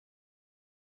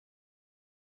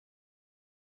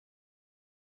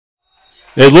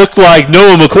It looked like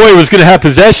Noah McCoy was going to have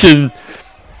possession,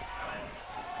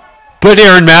 but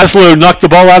Aaron Maslow knocked the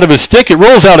ball out of his stick. It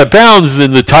rolls out of bounds,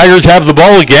 and the Tigers have the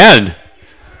ball again.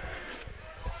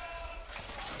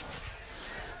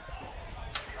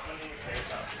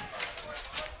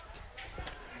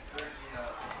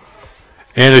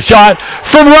 And a shot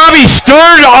from Robbie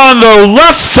Stern on the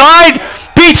left side.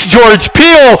 Beats George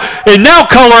Peel, and now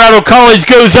Colorado College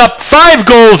goes up 5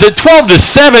 goals at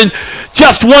 12-7,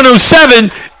 just 1:07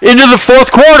 into the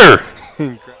fourth quarter.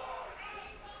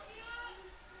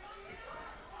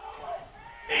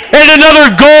 And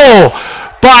another goal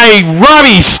by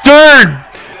Robbie Stern.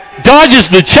 Dodges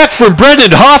the check from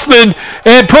Brendan Hoffman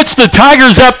and puts the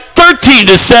Tigers up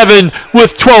 13-7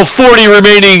 with 12:40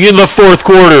 remaining in the fourth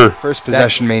quarter. First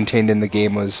possession maintained in the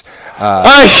game was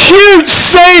a huge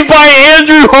save by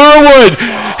Andrew Harwood.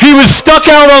 He was stuck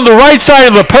out on the right side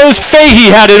of the post. Fahey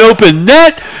had an open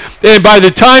net, and by the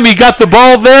time he got the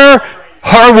ball there,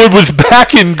 Harwood was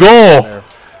back in goal.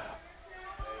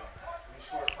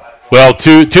 Well,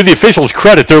 to the officials'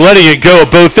 credit, they're letting it go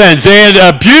at both ends. And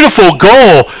a beautiful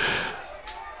goal.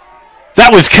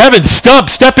 That was Kevin Stump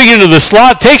stepping into the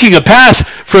slot, taking a pass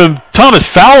from Thomas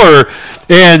Fowler,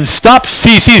 and stops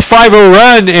CC's 5-0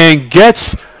 run and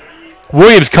gets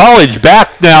Williams College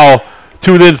back now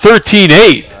to within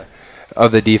 13-8.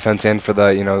 Of the defense and for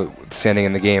the, standing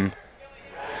in the game.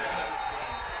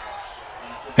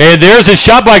 And there's a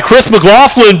shot by Chris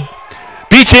McLaughlin.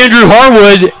 Beats Andrew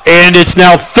Harwood, and it's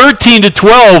now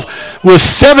 13-12 with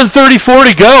 7:34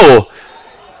 to go.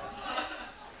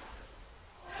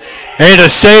 And a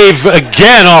save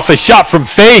again off a shot from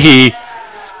Fahey.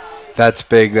 That's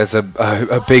big. That's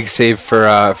a big save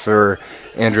for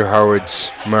Andrew Harwood's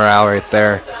morale right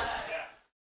there.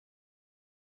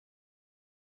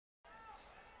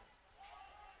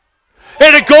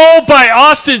 And a goal by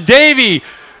Austin Davie.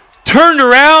 Turned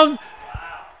around,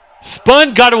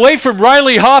 spun, got away from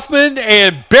Riley Hoffman,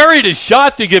 and buried a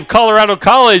shot to give Colorado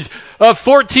College a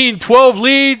 14-12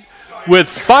 lead with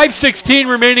 5:16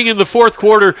 remaining in the fourth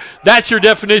quarter. That's your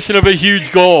definition of a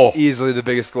huge goal. Easily the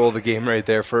biggest goal of the game right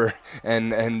there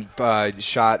and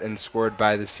shot and scored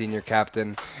by the senior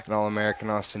captain and All-American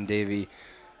Austin Davie.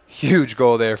 Huge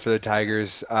goal there for the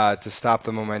Tigers to stop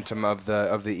the momentum of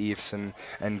the Eefs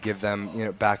and give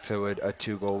them back to a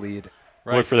 2-goal lead.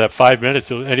 Right. For that 5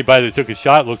 minutes, anybody that took a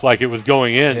shot looked like it was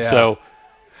going in. Yeah. So,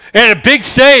 and a big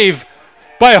save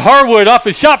by Harwood off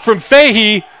a shot from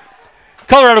Fahey.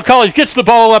 Colorado College gets the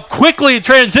ball up quickly in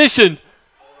transition.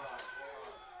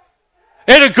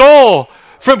 And a goal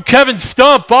from Kevin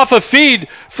Stump off a feed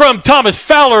from Thomas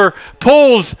Fowler.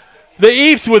 Pulls the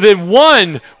Eefs within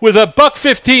 1 with a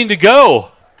 $1:15 to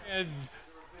go. And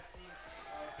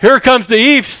here comes the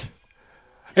Eefs.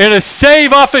 And a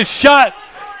save off a shot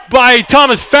by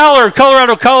Thomas Fowler.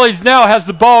 Colorado College now has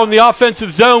the ball in the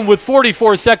offensive zone with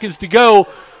 44 seconds to go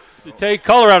to take.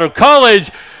 Colorado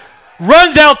College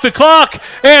runs out the clock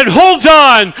and holds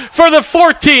on for the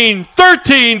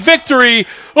 14-13 victory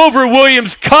over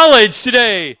Williams College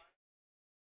today.